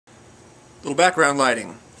Little background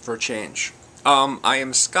lighting for a change. I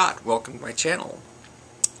am Scott. Welcome to my channel.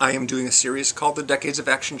 I am doing a series called the Decades of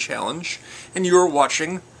Action Challenge, and you are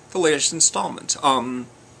watching the latest installment.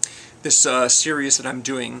 This series that I'm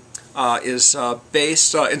doing is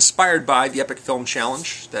inspired by the Epic Film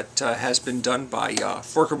Challenge that has been done by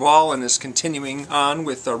Forkerball and is continuing on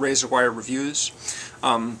with Razor Wire reviews.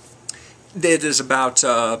 It is about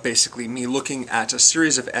basically me looking at a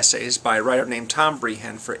series of essays by a writer named Tom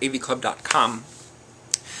Brehan for avclub.com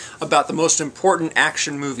about the most important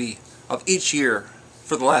action movie of each year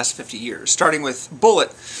for the last 50 years, starting with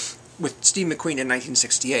Bullet with Steve McQueen in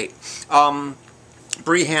 1968.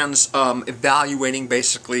 Brehan's evaluating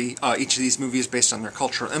basically each of these movies based on their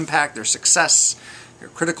cultural impact, their success, their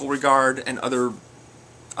critical regard, and other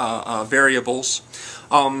variables.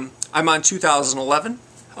 I'm on 2011.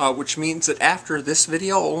 Which means that after this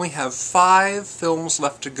video, I'll only have 5 films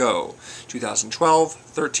left to go. 2012,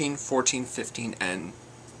 13, 14, 15, and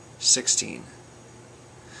 16.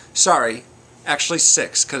 Sorry, actually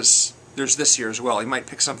 6, because there's this year as well. You might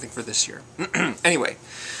pick something for this year. Anyway,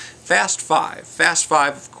 Fast 5. Fast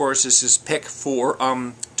 5, of course, is his pick for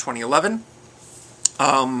 2011.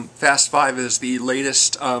 Fast 5 is the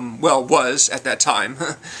latest, well, was at that time,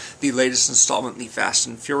 the latest installment in the Fast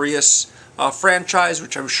and Furious franchise,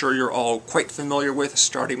 which I'm sure you're all quite familiar with,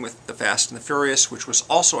 starting with The Fast and the Furious, which was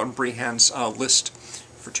also on Brehan's list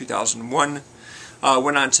for 2001.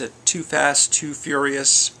 Went on to Too Fast, Too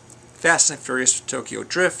Furious, Fast and Furious Tokyo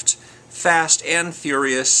Drift, Fast and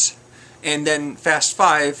Furious, and then Fast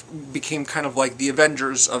 5 became kind of like the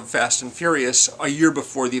Avengers of Fast and Furious a year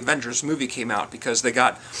before the Avengers movie came out, because they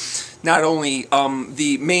got not only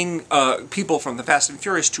the main people from the Fast and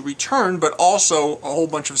Furious to return, but also a whole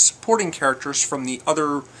bunch of supporting characters from the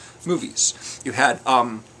other movies. You had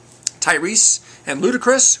Tyrese and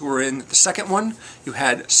Ludacris, who were in the second one. You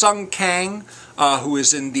had Kang, who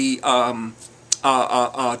is in the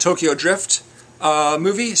Tokyo Drift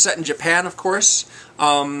movie, set in Japan, of course.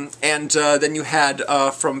 And then you had,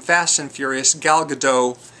 from Fast and Furious, Gal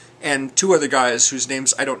Gadot and 2 other guys whose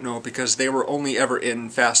names I don't know because they were only ever in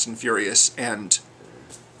Fast and Furious and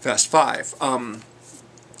Fast 5.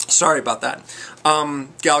 Sorry about that.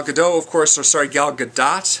 Gal Gadot, of course, or sorry, Gal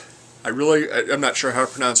Gadot. I'm not sure how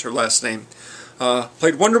to pronounce her last name.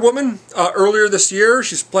 Played Wonder Woman earlier this year.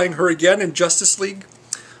 She's playing her again in Justice League.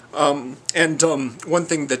 One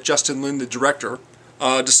thing that Justin Lin, the director,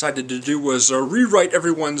 decided to do was rewrite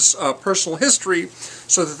everyone's personal history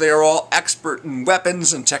so that they are all expert in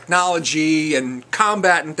weapons and technology and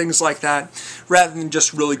combat and things like that, rather than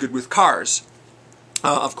just really good with cars.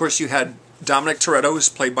 Of course, you had Dominick Toretto, who's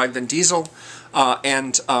played by Vin Diesel,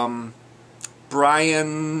 and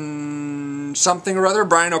Brian something or other,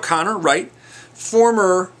 Brian O'Connor, right?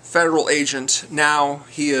 Former federal agent. Now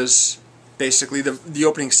he is basically the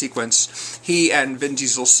opening sequence. He and Vin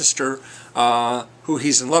Diesel's sister, who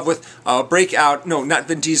he's in love with, break out. No, not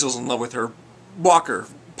Vin Diesel's in love with her.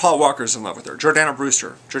 Paul Walker's in love with her. Jordana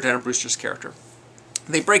Brewster's character.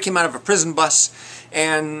 They break him out of a prison bus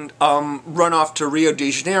and run off to Rio de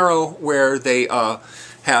Janeiro, where they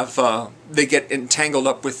they get entangled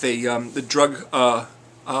up with the drug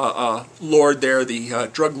lord there, the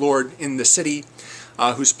drug lord in the city,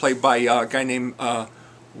 who's played by a guy named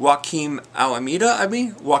Joaquim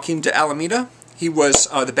de Almeida. He was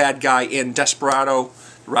the bad guy in Desperado,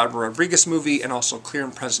 the Robert Rodriguez movie, and also Clear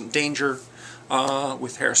and Present Danger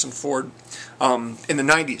with Harrison Ford in the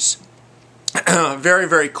 90s. Very,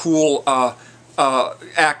 very cool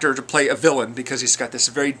actor to play a villain, because he's got this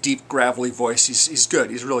very deep, gravelly voice. He's good.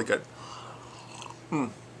 He's really good.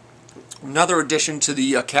 Another addition to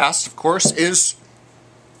the cast, of course, is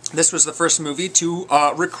this was the first movie to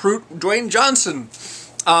recruit Dwayne Johnson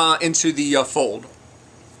into the fold.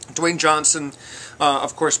 Dwayne Johnson,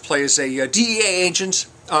 of course, plays a DEA agent.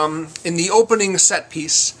 In the opening set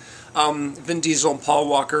piece, Vin Diesel and Paul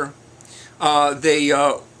Walker, they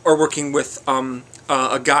are working with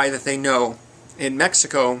a guy that they know in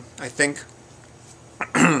Mexico, I think,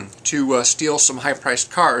 to steal some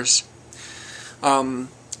high-priced cars.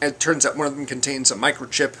 It turns out one of them contains a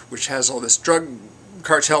microchip, which has all this drug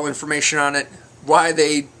cartel information on it. Why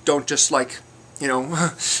they don't just, like, you know,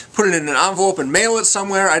 put it in an envelope and mail it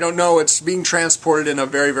somewhere, I don't know. It's being transported in a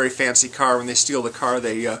very, very fancy car. When they steal the car,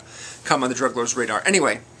 they come on the drug lord's radar.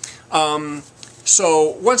 Anyway,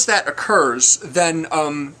 so once that occurs, then,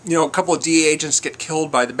 you know, a couple of DEA agents get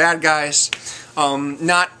killed by the bad guys.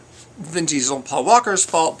 Not Vin Diesel and Paul Walker's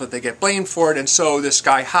fault, but they get blamed for it. And so this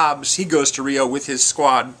guy, Hobbs, he goes to Rio with his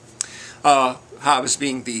squad, Hobbs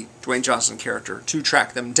being the Dwayne Johnson character, to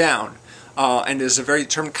track them down. And is a very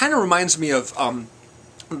determined, kind of reminds me of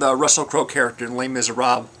the Russell Crowe character in Les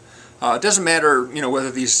Miserables. It doesn't matter,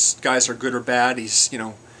 whether these guys are good or bad. He's, he's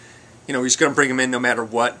going to bring him in no matter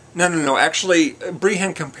what. No. Actually,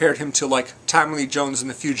 Brehan compared him to, like, Tommy Lee Jones in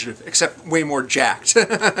The Fugitive, except way more jacked.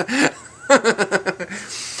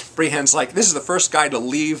 Brehan's like, this is the first guy to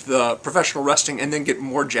leave the professional wrestling and then get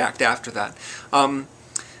more jacked after that.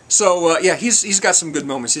 Yeah, he's got some good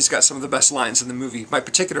moments. He's got some of the best lines in the movie. My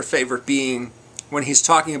particular favorite being when he's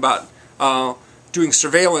talking about doing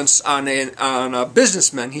surveillance on a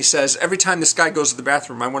businessman. He says, every time this guy goes to the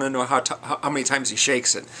bathroom, I want to know how many times he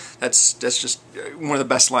shakes it. That's just one of the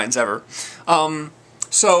best lines ever.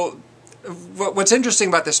 What's interesting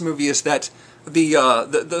about this movie is that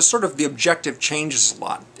the sort of the objective changes a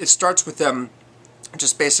lot. It starts with them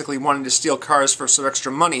just basically wanting to steal cars for some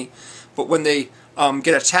extra money, but when they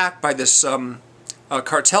get attacked by this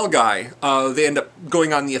cartel guy, they end up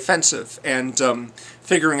going on the offensive and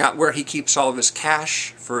figuring out where he keeps all of his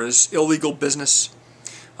cash for his illegal business,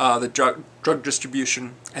 the drug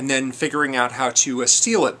distribution, and then figuring out how to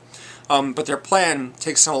steal it. But their plan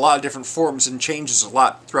takes on a lot of different forms and changes a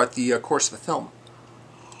lot throughout the course of the film.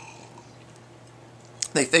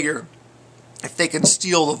 They figure if they can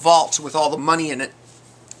steal the vault with all the money in it,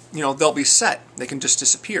 they'll be set. They can just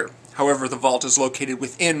disappear. However, the vault is located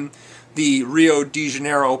within the Rio de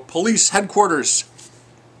Janeiro police headquarters,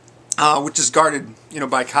 which is guarded,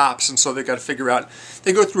 by cops, and so they've got to figure out.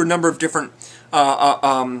 They go through a number of different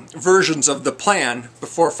versions of the plan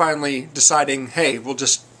before finally deciding, hey, we'll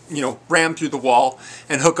just, ram through the wall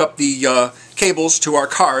and hook up the cables to our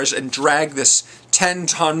cars and drag this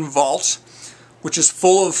 10-ton vault, which is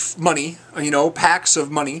full of money, packs of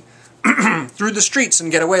money, through the streets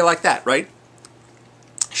and get away like that, right?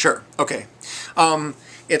 Sure, okay.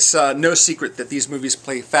 It's no secret that these movies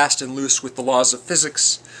play fast and loose with the laws of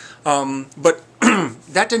physics, but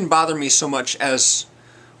that didn't bother me so much as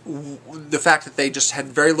the fact that they just had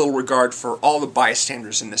very little regard for all the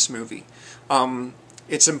bystanders in this movie.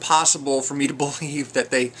 It's impossible for me to believe that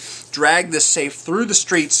they dragged this safe through the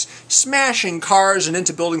streets, smashing cars and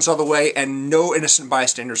into buildings all the way, and no innocent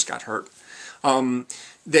bystanders got hurt.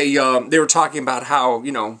 They were talking about how,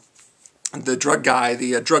 the drug guy,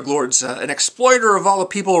 the drug lord's an exploiter of all the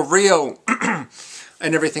people of Rio, and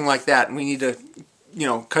everything like that, and we need to,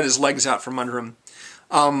 cut his legs out from under him.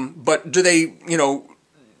 But do they,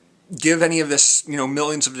 give any of this,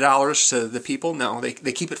 millions of dollars to the people? No,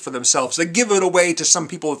 they keep it for themselves. They give it away to some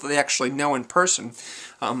people that they actually know in person.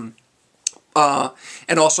 And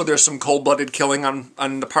also there's some cold-blooded killing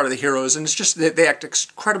on the part of the heroes, and it's just that they act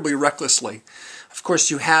incredibly recklessly. Of course,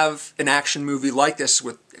 you have an action movie like this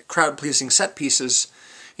with crowd-pleasing set pieces,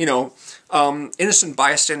 innocent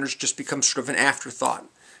bystanders just become sort of an afterthought,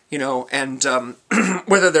 and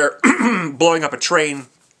whether they're blowing up a train,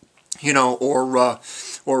 or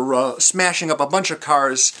smashing up a bunch of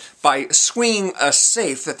cars by swinging a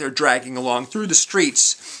safe that they're dragging along through the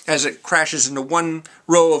streets as it crashes into one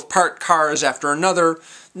row of parked cars after another.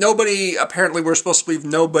 Apparently we're supposed to believe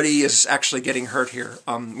nobody is actually getting hurt here,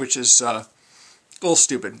 which is a little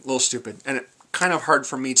stupid, and it's kind of hard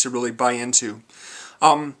for me to really buy into.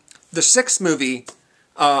 The sixth movie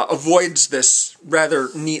avoids this rather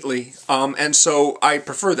neatly, and so I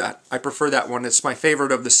prefer that. I prefer that one. It's my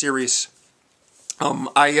favorite of the series.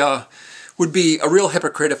 I would be a real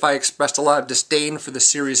hypocrite if I expressed a lot of disdain for the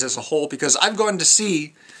series as a whole, because I've gone to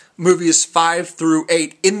see movies 5 through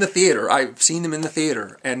 8 in the theater. I've seen them in the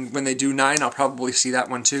theater, and when they do 9, I'll probably see that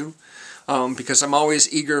one too, because I'm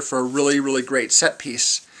always eager for a really, really great set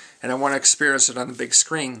piece, and I want to experience it on the big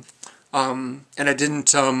screen. And I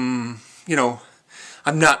didn't, I'm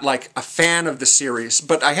not like a fan of the series,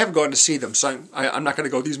 but I have gone to see them, so I'm not going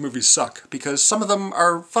to go, these movies suck, because some of them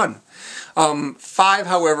are fun. 5,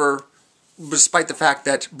 however, despite the fact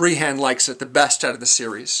that Brehan likes it the best out of the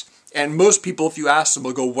series, and most people, if you ask them,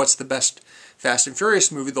 will go, what's the best Fast and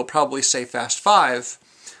Furious movie? They'll probably say Fast 5.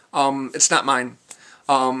 It's not mine,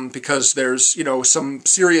 because there's, some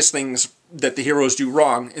serious things that the heroes do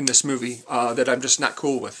wrong in this movie that I'm just not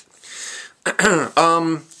cool with.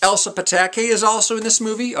 Elsa Pataky is also in this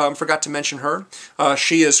movie. Forgot to mention her.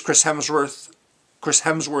 She is Chris Hemsworth's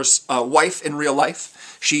wife in real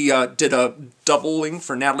life. She did a doubling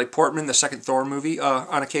for Natalie Portman, the second Thor movie,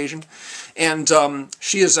 on occasion. And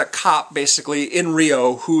she is a cop, basically, in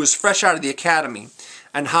Rio, who is fresh out of the academy.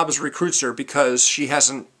 And Hobbs recruits her because she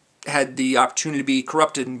hasn't had the opportunity to be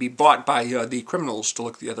corrupted and be bought by the criminals to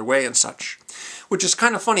look the other way and such. Which is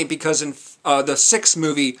kind of funny, because in the 6th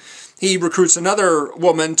movie, he recruits another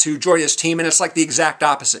woman to join his team, and it's like the exact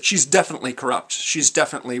opposite. She's definitely corrupt. She's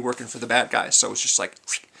definitely working for the bad guys. So it's just like,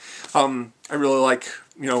 I really like,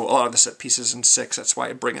 you know, a lot of the set pieces in 6. That's why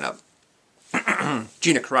I bring it up.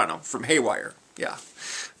 Gina Carano from Haywire. Yeah,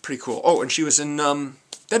 pretty cool. Oh, and she was in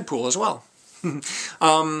Deadpool as well.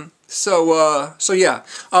 So yeah,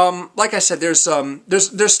 like I said, there's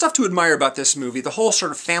stuff to admire about this movie. The whole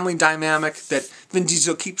sort of family dynamic that Vin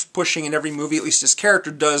Diesel keeps pushing in every movie, at least his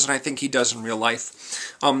character does, and I think he does in real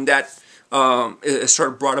life. That is sort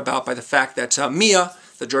of brought about by the fact that Mia,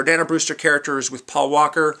 the Jordana Brewster character, is with Paul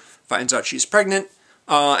Walker, finds out she's pregnant,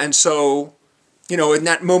 and so, you know, in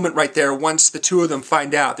that moment right there, once the two of them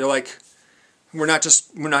find out, they're like, we're not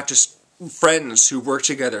just friends who work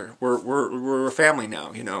together. We're a family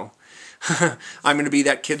now, you know. I'm going to be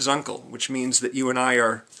that kid's uncle, which means that you and I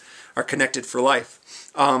are connected for life.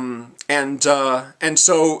 And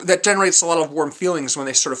so that generates a lot of warm feelings when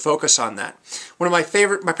they sort of focus on that. One of my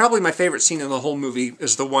favorite, probably my favorite scene in the whole movie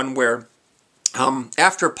is the one where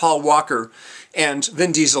after Paul Walker and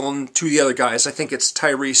Vin Diesel and two of the other guys, I think it's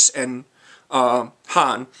Tyrese and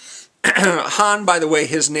Han. Han, by the way,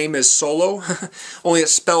 his name is Solo, only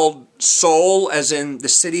it's spelled Seoul, as in the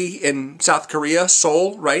city in South Korea,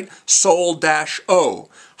 Seoul, right? Seoul-O.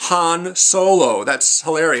 Han Solo. That's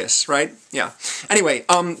hilarious, right? Yeah. Anyway,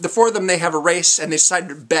 the four of them, they have a race, and they decide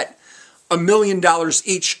to bet $1 million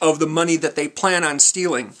each of the money that they plan on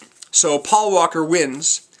stealing. So Paul Walker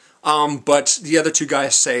wins, but the other two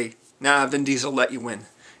guys say, nah, Vin Diesel let you win,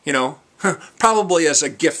 you know? Probably as a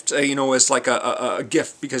gift, you know, as like a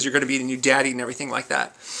gift because you're going to be the new daddy and everything like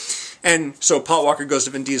that. And so Paul Walker goes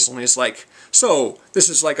to Vin Diesel and he's like, so this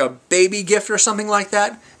is like a baby gift or something like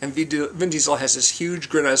that? And Vin Diesel has this huge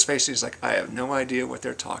grin on his face and he's like, I have no idea what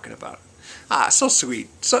they're talking about. Ah, so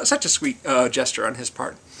sweet. Such a sweet gesture on his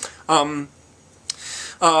part.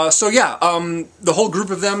 So yeah, the whole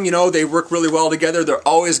group of them, you know, they work really well together. They're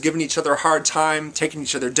always giving each other a hard time, taking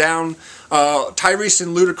each other down. Tyrese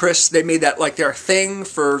and Ludacris, they made that like their thing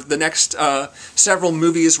for the next several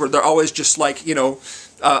movies where they're always just like, you know,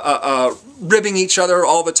 ribbing each other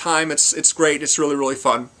all the time. It's great. It's really, really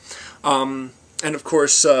fun. And of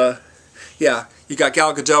course, yeah, you got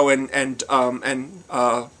Gal Gadot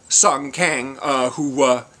and Sung Kang,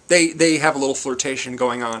 who they have a little flirtation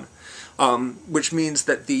going on. Which means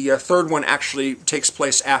that the third one actually takes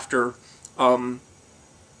place after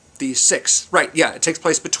the 6. Right, yeah, it takes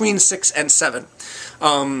place between 6 and 7.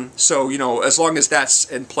 So, you know, as long as that's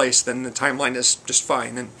in place, then the timeline is just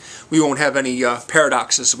fine, and we won't have any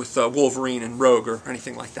paradoxes with Wolverine and Rogue or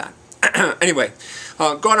anything like that. Anyway,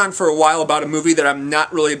 gone on for a while about a movie that I'm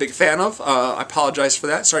not really a big fan of. I apologize for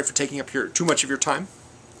that. Sorry for taking up too much of your time.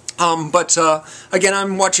 But again,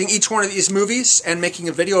 I'm watching each one of these movies and making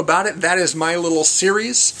a video about it. That is my little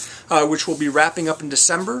series, which will be wrapping up in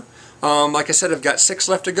December. Like I said, I've got 6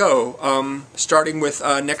 left to go. Starting with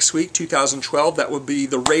next week, 2012, that will be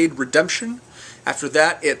The Raid Redemption. After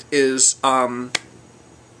that, it is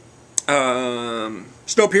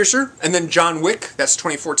Snowpiercer, and then John Wick, that's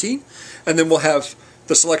 2014. And then we'll have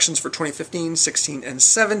the selections for 2015, 16, and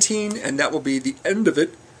 17, and that will be the end of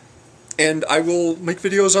it. And I will make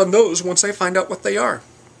videos on those once I find out what they are.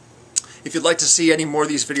 If you'd like to see any more of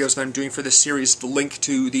these videos that I'm doing for this series, the link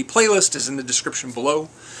to the playlist is in the description below,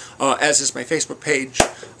 as is my Facebook page.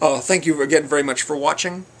 Thank you again very much for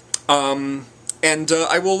watching, and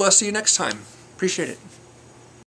I will see you next time. Appreciate it.